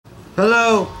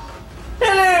Hello!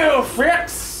 Hello,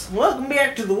 Fritz! Welcome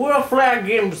back to the World Flag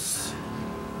Games.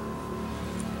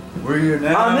 We're here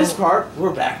now. On this part,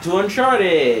 we're back to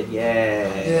Uncharted. Yeah.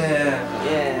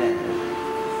 Yeah.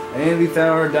 And we found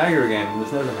our dagger again.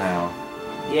 There's nothing how.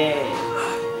 Yeah.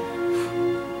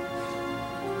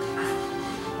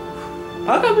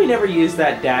 How come we never used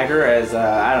that dagger as,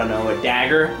 I don't know, a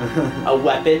dagger? A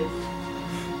weapon?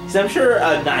 Because I'm sure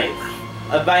a knife,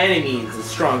 by any means, is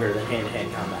stronger than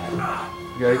hand-to-hand combat.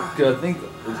 Yeah, I think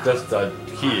it's just a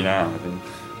key now, I think.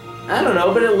 I don't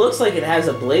know, but it looks like it has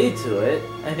a blade to it.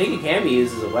 I think it can be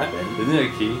used as a weapon. Isn't it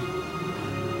a key?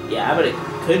 Yeah, but it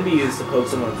could be used to poke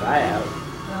someone's eye out.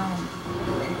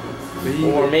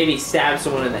 Or maybe stab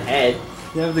someone in the head.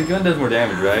 Yeah, but the gun does more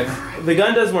damage, right? The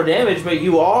gun does more damage, but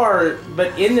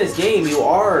but in this game, you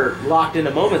are locked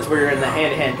into moments where you're in the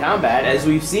hand-to-hand combat, as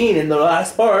we've seen in the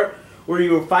last part, where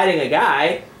you were fighting a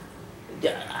guy.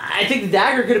 I think the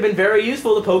dagger could have been very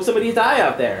useful to poke somebody's eye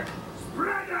out there.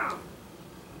 Well,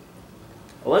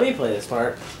 let me play this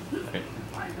part. Okay.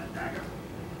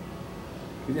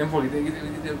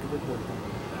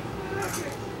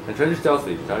 And try to do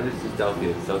stealthy. Try to do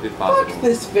stealthy as stealthy as possible. Fuck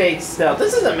this fake stealth.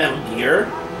 This isn't Metal Gear.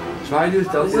 Try to do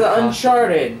stealthy. This is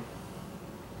Uncharted.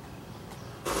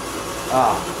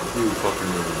 Ah, you fucking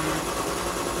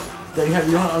idiot.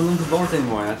 You don't unlimited bullets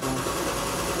anymore, that's all.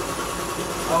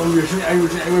 Oh, you're shooting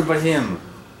everywhere but him.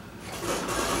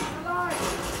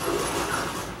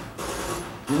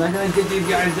 You're not gonna get these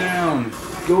guys down.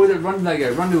 Go with it, run to that guy,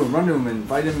 run to him, and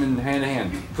fight him in hand to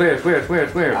hand.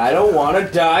 Square. I don't want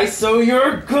to die, so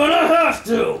you're gonna have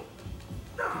to.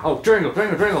 Oh, triangle.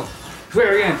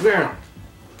 Square again.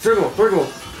 Circle.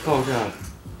 Oh god.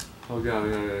 Oh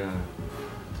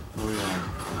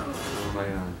my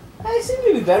god. I seem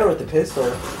to be better with the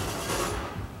pistol.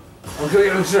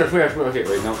 Okay, square. Okay,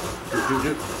 wait, no.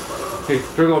 Okay,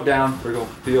 circle down.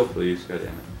 Heal, please. God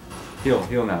damn it.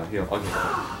 Heal now. Okay.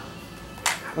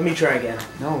 Let me try again.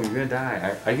 No, you're gonna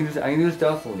die. I can do it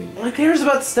stealthily. Who cares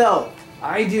about stealth?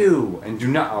 I do, and do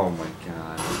not. Oh my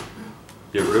god.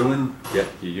 You're ruined. Yep,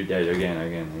 you're dead again. I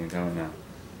can tell it now.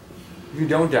 If you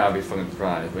don't die, I'll be fucking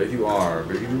surprised. But if you do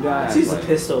die, let's use the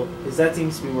pistol, because that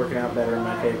seems to be working out better in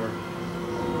my favor.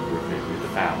 Your favor is the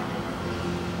foul.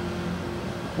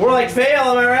 More like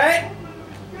fail, am I right?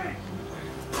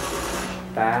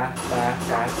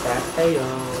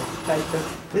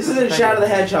 This isn't Shadow the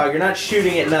Hedgehog. You're not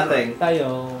shooting at nothing.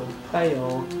 Fail.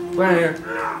 Square.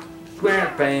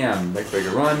 Bam.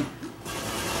 Backbreaker. Run.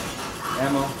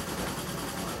 Ammo.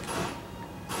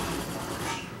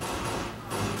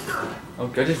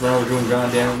 Okay, just run over to him,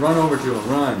 god damn it. Run over to him,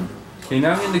 run. Okay,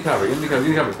 now get into cover,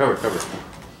 cover.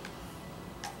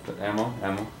 Put ammo.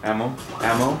 And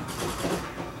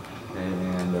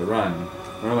run.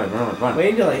 Run. Wait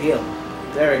until I heal.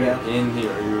 There we go. In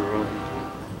here, you run.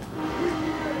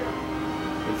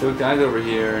 So guys over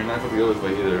here, and not supposed to go this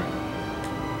way either.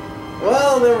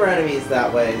 Well, there were enemies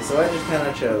that way, so I just kind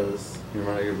of chose. You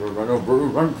run.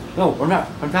 No, run not.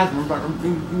 Run fast. Run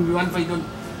fight.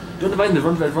 Don't divide this.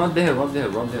 Run the hill. Run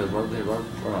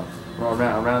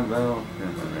around. Oh,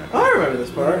 I remember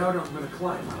this part. I'm gonna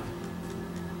climb up.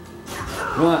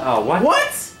 Run. Oh, what?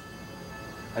 What?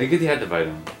 I get you had to fight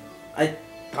him. I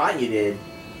thought you did.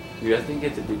 You I think you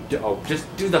have to do. Oh, just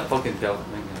do the fucking stealth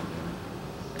thing.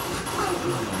 Oh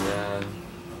my god.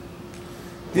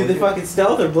 Do the fucking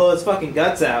stealth or blow his fucking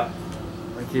guts out.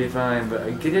 Okay, fine, but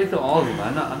I get to kill all of them.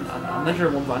 I'm not sure.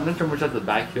 I'm not sure which has the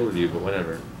back kill you, but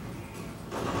whatever.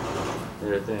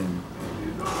 They're a thing.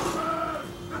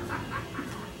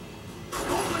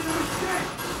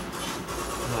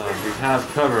 You have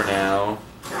cover now.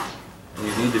 And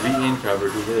you need to be in cover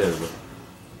to live.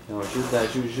 No, shoot that.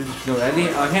 Shoot. No, hand to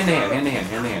hand.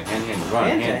 Run.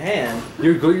 Hand to hand.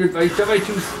 You're somebody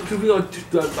two people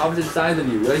opposite sides of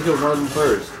you. You gotta kill one of them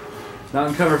first. Not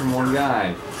in cover from one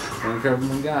guy. Not in cover from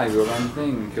one guy. Go around the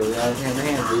thing. Kill the guy hand to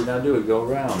hand. So you gotta do it. Go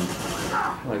around.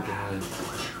 Oh my god.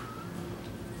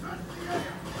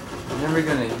 I'm never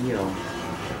gonna heal.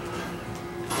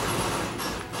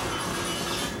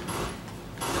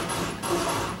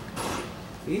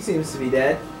 He seems to be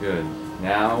dead. Good.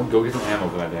 Now go get some ammo,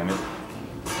 goddammit.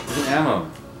 Get some ammo.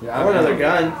 I want another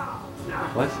gun.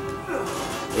 What?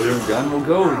 Is there a gun? We'll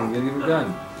go. We'll get him a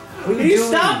gun. Can you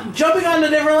stop jumping onto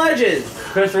different ledges?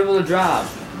 Press circle to drop.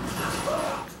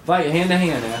 Fight hand to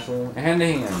hand, asshole. Hand to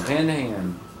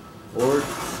hand. Or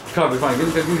cover. Fine. Get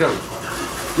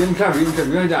in cover. You're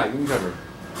gonna die. Get in cover.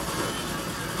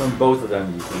 From both of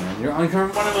them you can. You're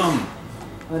uncovering one of them.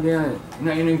 God damn it. You're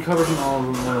not even covered from all of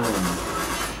them. One of them.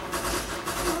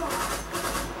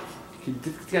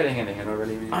 Get a hand to hand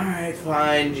already, man. Alright,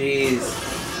 fine, jeez.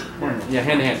 Come on Yeah,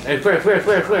 hand to hand. Hey, square, square,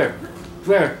 square, square.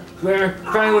 Square, square,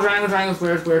 triangle, triangle, triangle,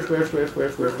 square, square, square, square,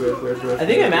 square, square, square, square, square. I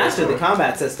think I mastered the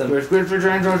combat system. Square, square, square,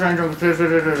 triangle, triangle, square,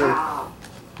 square, square, square.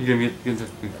 You gonna get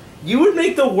You would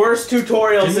make the worst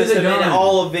tutorial system in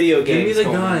all of video games. Give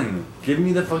me the gun. Give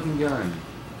me the fucking gun.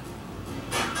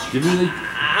 Give me the.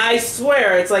 I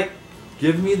swear, it's like.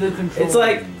 Give me the control. It's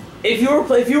like if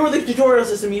you were the tutorial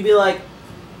system, you'd be like,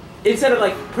 instead of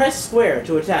like press square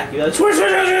to attack, you'd be like square, square,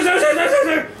 square, square, square, square,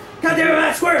 square. God damn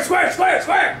it, square, square, square,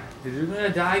 square. Cause you're gonna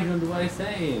die if you don't do what I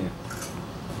say.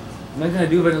 I'm not gonna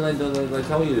do it unless I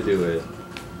tell you to do it.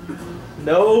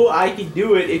 No, I can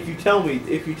do it if you tell me.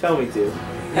 If you tell me to.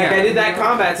 Heck, I did that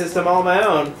combat system all on my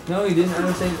own. No, you didn't. I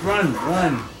was saying run,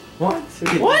 run. What?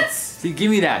 What? See,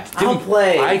 give me that. I'll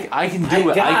play. I can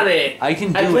do it. I got it. I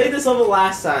can do it. I played this level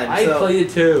last time. I played it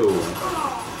too.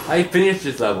 I finished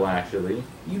this level actually.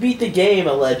 You beat the game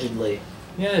allegedly.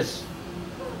 Yes.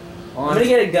 I'm gonna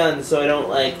get a gun so I don't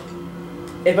like.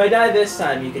 If I die this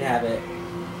time, you can have it.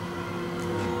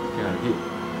 God, you.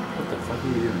 What the fuck are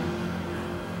you doing?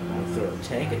 I'll throw a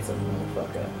tank at some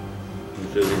motherfucker. You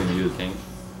really gonna use a tank?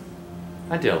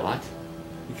 I did a lot.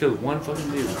 You killed one fucking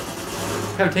dude.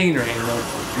 Have a tank in your hand, though.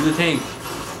 Use a tank.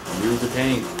 Use the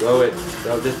tank. Throw it.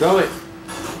 Just throw it.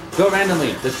 Throw it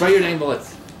randomly. Just spray your dang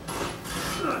bullets.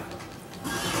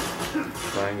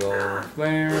 Triangle,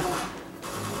 square.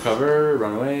 Cover,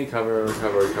 run away, cover,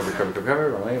 cover, cover, cover, cover, cover,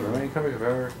 run away, cover,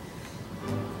 cover.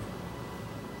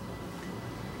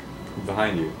 He's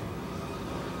behind you.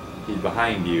 He's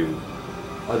behind you.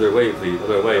 Other way, please.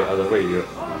 Other way, other way.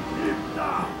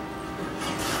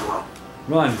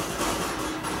 Run.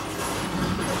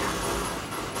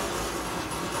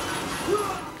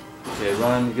 Okay,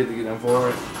 run. Get the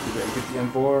M4. Get the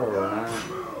M4 or not.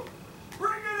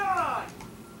 Bring it on!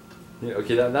 Yeah,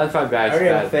 okay, that's probably bad.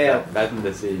 Bad thing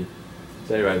to see.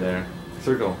 Stay right there.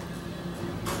 Circle.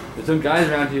 There's some guys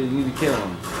around here. You need to kill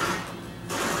them.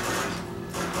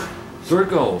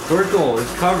 Circle. Circle.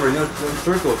 It's cover. You know,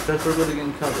 circle. Set circle to get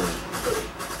in cover.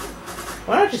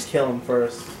 Why not just kill him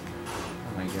first?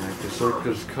 Oh my god,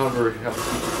 because cover helps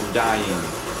keep you from dying.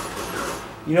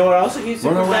 You know what also keeps you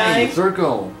from dying?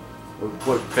 Circle. Or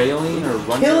what, failing or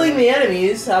running? Killing the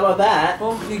enemies, how about that?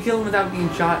 Well, you kill them without being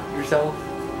shot yourself.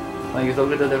 Like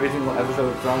Ahsoka does every single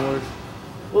episode of Star Wars.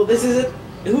 Well, this isn't...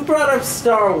 Who brought up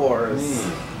Star Wars? Me.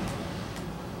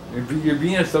 You're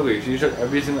being Ahsoka. You shot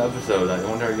every single episode. Like,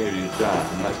 one target you shot.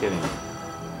 I'm not kidding.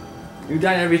 You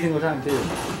died every single time, too.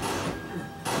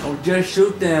 Oh, just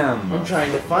shoot them. I'm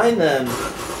trying to find them.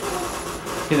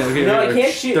 No, I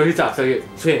can't shoot. So he stopped. So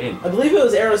get in. I believe it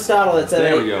was Aristotle that said.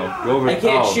 There we go. Go over. I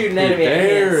can't shoot an enemy.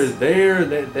 There's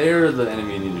the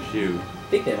enemy you need to shoot. I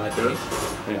think they might be.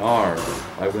 They are.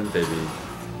 Why wouldn't they be?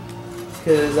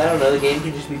 Because I don't know. The game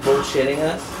could just be bullshitting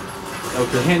us.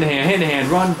 Okay, hand to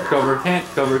hand, run, cover, hand,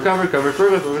 cover,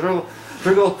 circle,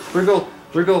 circle.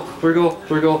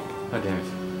 God damn it.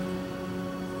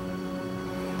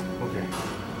 Okay.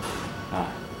 Ah.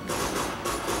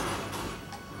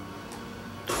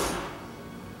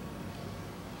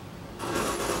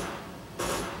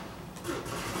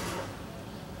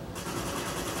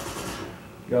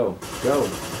 Go.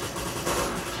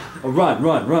 Oh, run.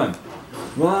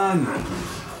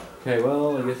 Okay,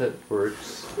 well, I guess that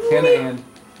works. Hand to hand.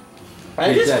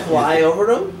 I just fly over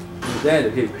them? He's dead.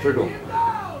 Okay, circle.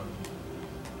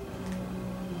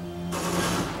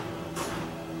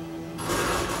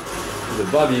 He's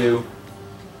above you.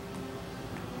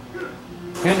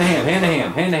 Hand to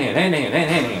hand.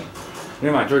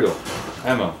 Never mind, circle.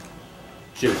 Ammo.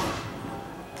 Shoot.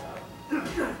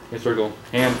 Okay, circle.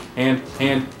 Hand.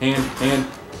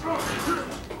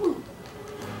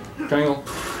 Triangle.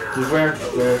 Square.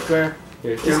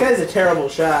 Here, This guy's a terrible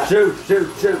shot. Shoot.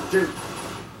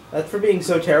 That's for being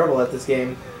so terrible at this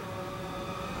game.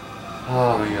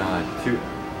 Oh my god. Shoot.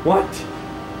 What?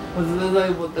 Was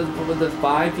there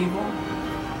 5 people?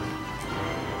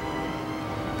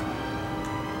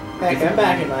 Heck, I'm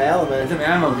back in my element. Get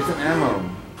some ammo.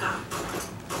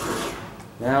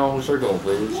 Now circle,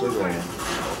 please. Circle.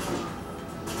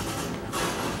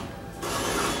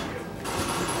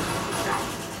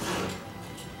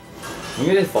 Can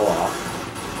you just fall off?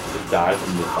 Just die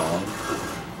from the falling?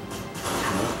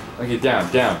 No? Okay,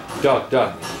 down.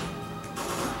 Duck.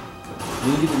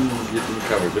 You need to get in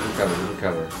cover.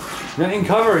 You're not in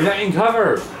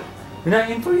cover! You're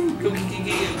not in fucking...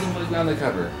 Get on the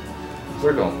cover.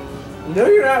 Circle. You know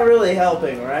you're not really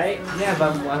helping, right? Yeah,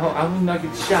 but I would not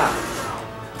get shot.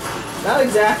 Not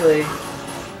exactly.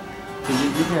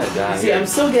 You're gonna die. See, I'm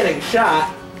still getting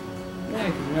shot. Yeah,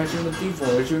 because you're not shooting the people,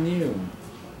 they're shooting you.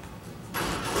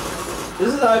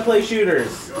 This is how I play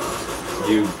shooters.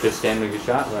 You just stand and get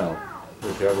shot? Well,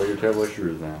 you're terrible at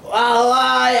shooters now.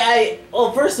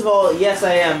 Well, first of all, yes,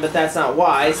 I am, but that's not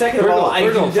why. Second of all, I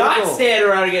do not stand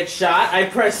around and get shot. I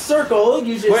press circle.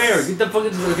 You just square. Get the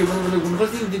fucking. Okay,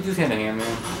 let's do hand to hand,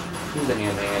 man. Do the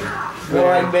hand to hand. More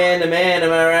like man to man.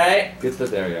 Am I right? Get the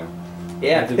there you go.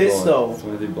 Yeah, pistol. I'm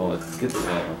gonna do bullets. Get the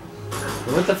there.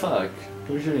 What the fuck?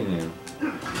 Who's shooting you?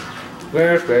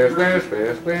 Square, square, square,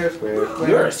 square, square, square, square.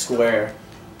 You're a square.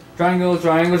 Triangle,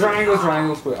 triangle, triangle,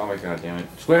 triangle, square. Oh my god damn it.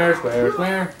 Square, square,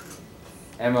 square.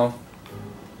 Ammo.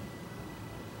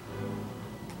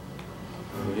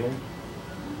 You here?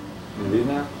 You leave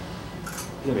now?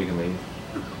 You can leave.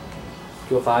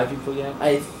 Kill 5 people yet?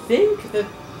 I think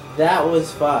that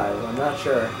was 5. I'm not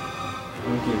sure. Let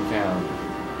me keep count.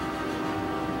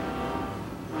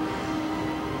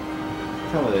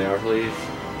 Tell me they are, please.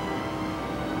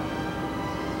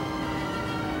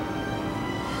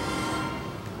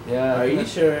 Yeah. Are you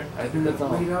sure? I think that's all.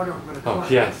 Wait out or I'm gonna Oh,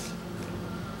 climb. yes.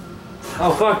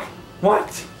 Oh, fuck.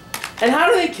 What? And how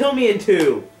do they kill me in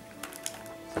 2?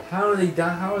 How are they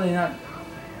die? How are they not?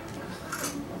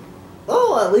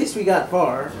 Oh, at least we got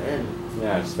far. And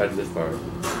Yeah, I just back to this part.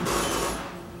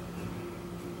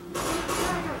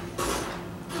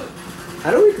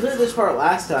 how did we clear this part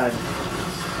last time? I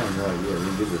have no idea.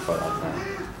 We did this part last time.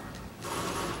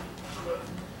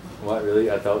 What,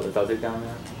 really? I felt it down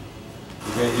there?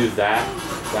 You gonna use that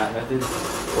method?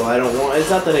 Well, I don't want. It's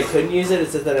not that I couldn't use it.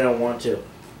 It's just that I don't want to.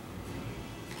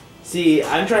 See,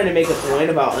 I'm trying to make a point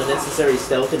about unnecessary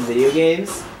stealth in video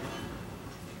games.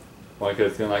 Why?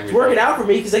 Because it's gonna like. It's working out for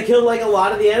me because I killed like a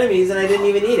lot of the enemies and I didn't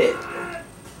even need it.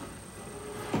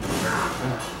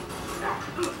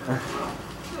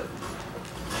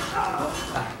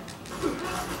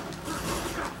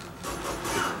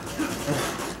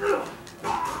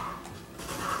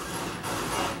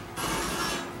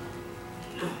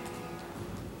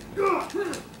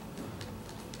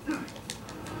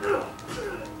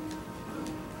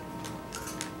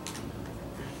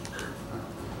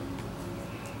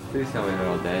 Please tell me they're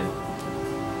all dead.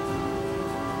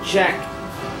 Check.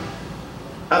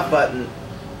 Up button.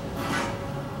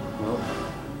 Nope.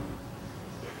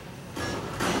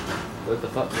 What the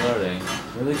fuck are they?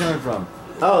 Where are they coming from?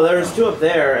 Oh, there was 2 up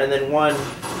there and then 1.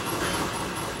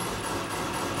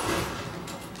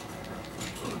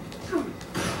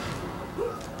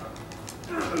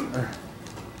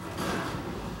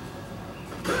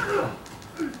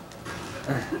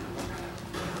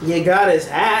 You got his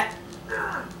hat.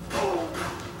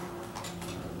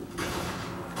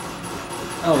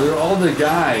 Oh, they're all the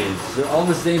guys. They're all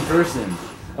the same person.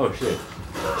 Oh shit.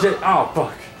 Shit. Oh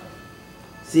fuck.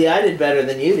 See, I did better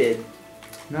than you did.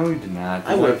 No, you did not.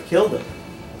 I would have killed him.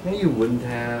 No, you wouldn't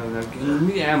have. No, give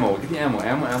me the ammo. Get the ammo.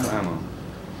 Ammo. As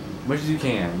much as you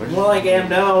can. More like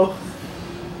no.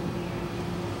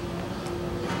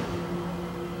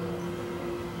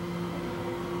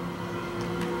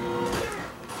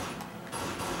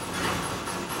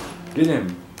 Get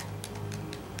him.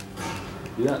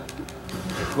 Yeah.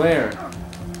 Where?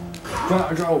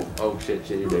 Oh shit,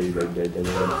 you're dead.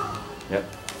 Yep.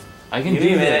 I can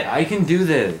do that. I can do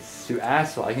this. You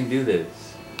asshole, I can do this.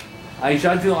 I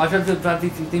shot people on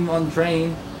the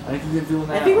train. I can do people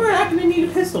now. I think we're not going to need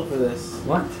a pistol for this.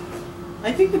 What?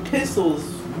 I think the pistol's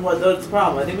what's the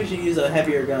problem. I think we should use a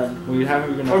heavier gun. Well, you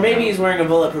haven't even. Or maybe he's wearing a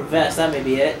bulletproof vest. That may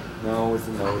be it. No, it's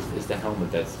the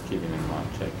helmet that's keeping him on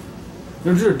check.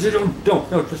 No,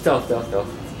 just stealth.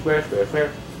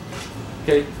 Square.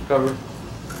 Okay, cover.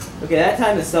 Okay, that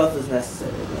time the stealth is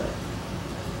necessary, but...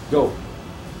 Go.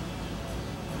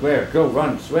 Swear, go,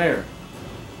 run, swear.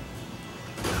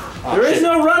 Oh, there is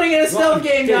no running in a stealth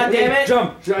game, goddammit!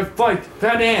 Jump, fight,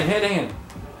 hand to hand.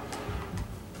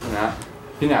 Now,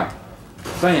 get out.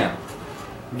 Bam.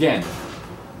 Again.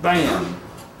 Bam.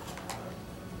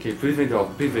 Okay, please make it all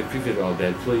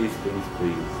dead. Please.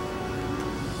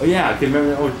 Oh yeah, okay,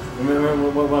 remember one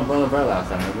on the fire last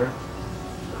time, remember?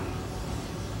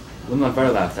 One on the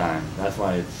fire last time. That's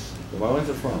why it's... Why was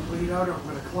it from? Wait out or I'm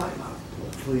gonna climb out.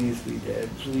 Please be dead.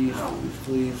 Please. Oh,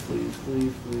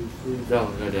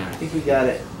 goddamn. I think we got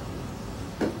it.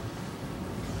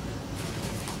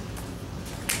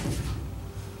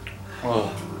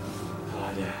 Oh.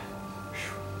 God, yeah.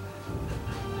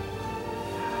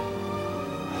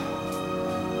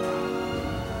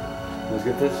 Let's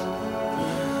get this.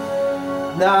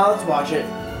 No, let's watch it.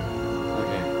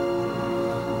 Okay.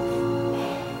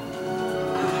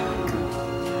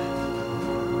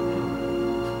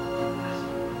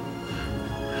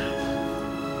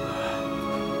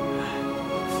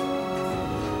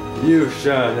 You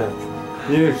shut up.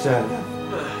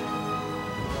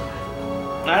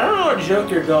 I don't know what joke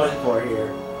you're going for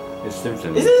here? It's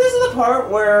Simpsons. Isn't this the part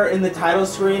where in the title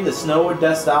screen the snow would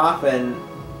dust off and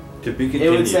To be it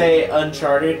continued. would say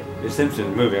Uncharted? It's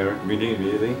Simpsons movie. I'm reading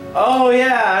immediately. Oh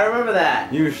yeah, I remember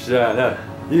that. You shut up.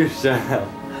 You shut up.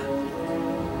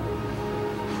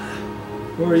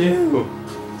 Who are you?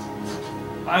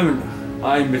 I'm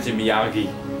Mr.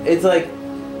 Miyagi. It's like,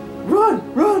 run,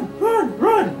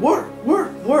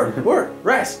 work,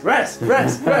 rest.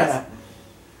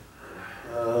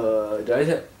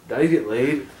 Did I get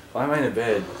laid? Why am I in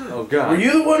bed? Oh God. Were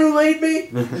you the one who laid me?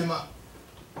 Emma,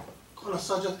 kolla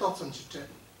sajat some chiche.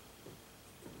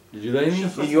 Did you lay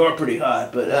me? You are pretty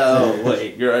hot, but oh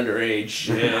wait, you're underage.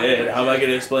 Shit, how am I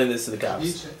gonna explain this to the cops?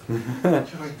 Dice,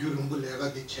 kira gurumbu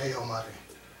lega di che omare.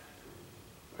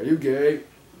 Are you gay?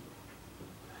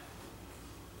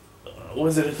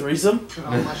 Was it a threesome?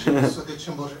 Kira mashi so de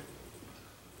chembore.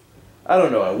 I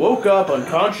don't know. I woke up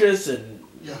unconscious and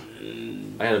Yeah.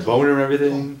 I had a boner and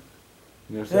everything.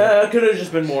 You know what I'm saying? yeah, it could have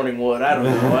just been morning wood. I don't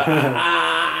know.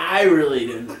 I really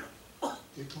didn't.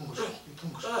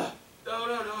 Ditungush.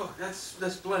 No,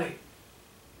 that's plenty.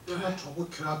 Kira chobu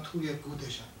kira tuye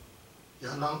gudesha.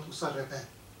 Yalang tu sa rebe.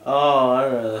 Oh, I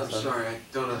remember I'm that. song. sorry, I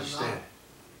don't understand.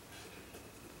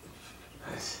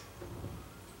 Nice.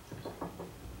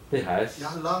 Hey, Has.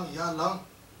 Yalang.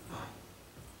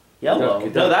 Yellow. Okay,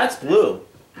 No, that's blue.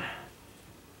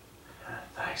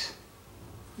 Thanks.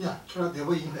 Yeah, kira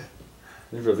dewa ime.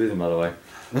 This was reason, by the way.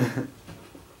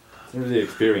 It was the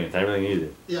experience. I really needed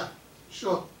it. Yeah,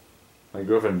 sure. My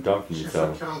girlfriend dumped me, Shefa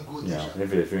so kira you know, gudesha. if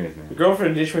the experience, The man.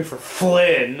 girlfriend ditched me for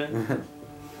Flynn.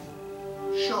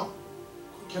 Sure.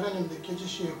 Kira nimde keje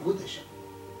shiye gudesha.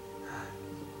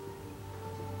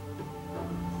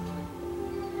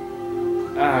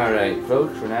 Alright,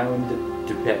 folks, we're now in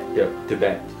Tibet.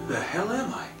 Who the hell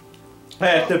am I? I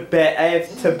have to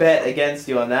bet against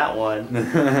you on that one.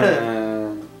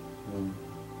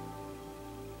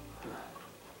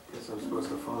 Guess I'm supposed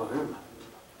to follow him.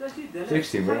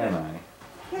 60, where am I?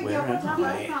 Where am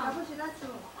I?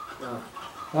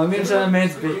 I'm inside a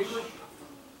man's bitch.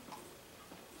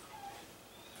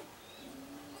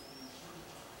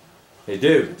 Hey,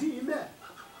 dude.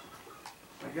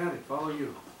 I got it. Follow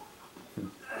you.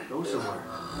 Go somewhere.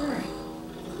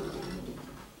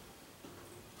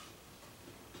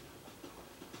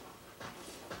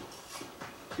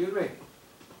 Excuse me.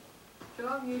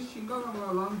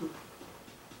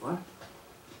 What?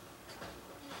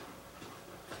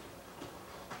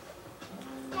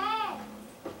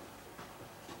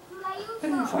 Hey,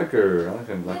 fucker. I like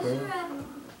him, fucker.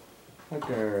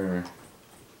 Fucker.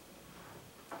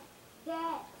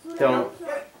 Don't.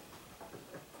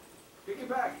 Take it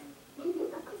back.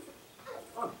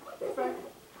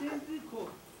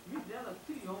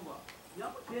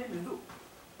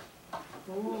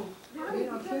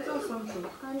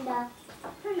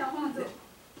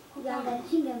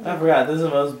 I forgot. This is the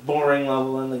most boring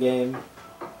level in the game.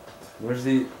 Where's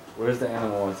the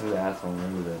animal? What's the asshole?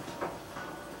 Where is it?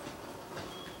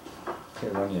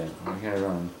 Can't run yet. I can't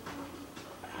run.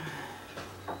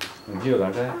 I'm healed,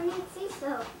 aren't I?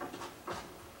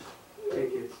 Hey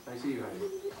kids, I see you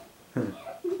hiding.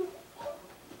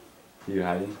 See you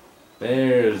hiding?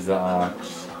 There's the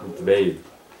ox. It's the babe.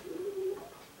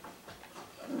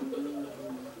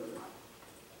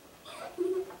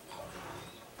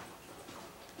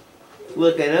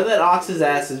 Look, I know that Ox's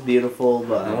ass is beautiful,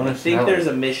 but I wanna I think smell there's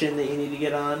it. a mission that you need to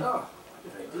get on. Oh,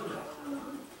 did I do that?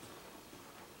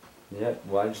 Yep.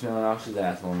 Why'd you smell an ox's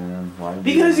asshole, man? Why'd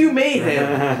Because you made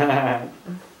him.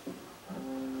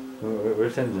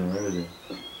 Where's Tenzin? Where is he?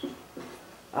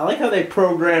 I like how they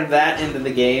programmed that into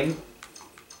the game.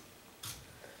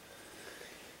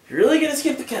 You're really gonna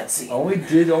skip the cutscene.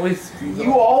 You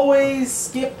You always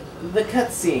skip the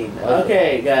cutscene.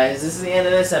 Okay, guys, this is the end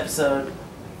of this episode.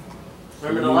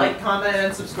 Remember to like, comment,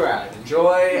 and subscribe.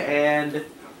 Enjoy, and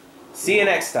see you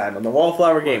next time on the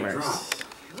Wallflower Gamers.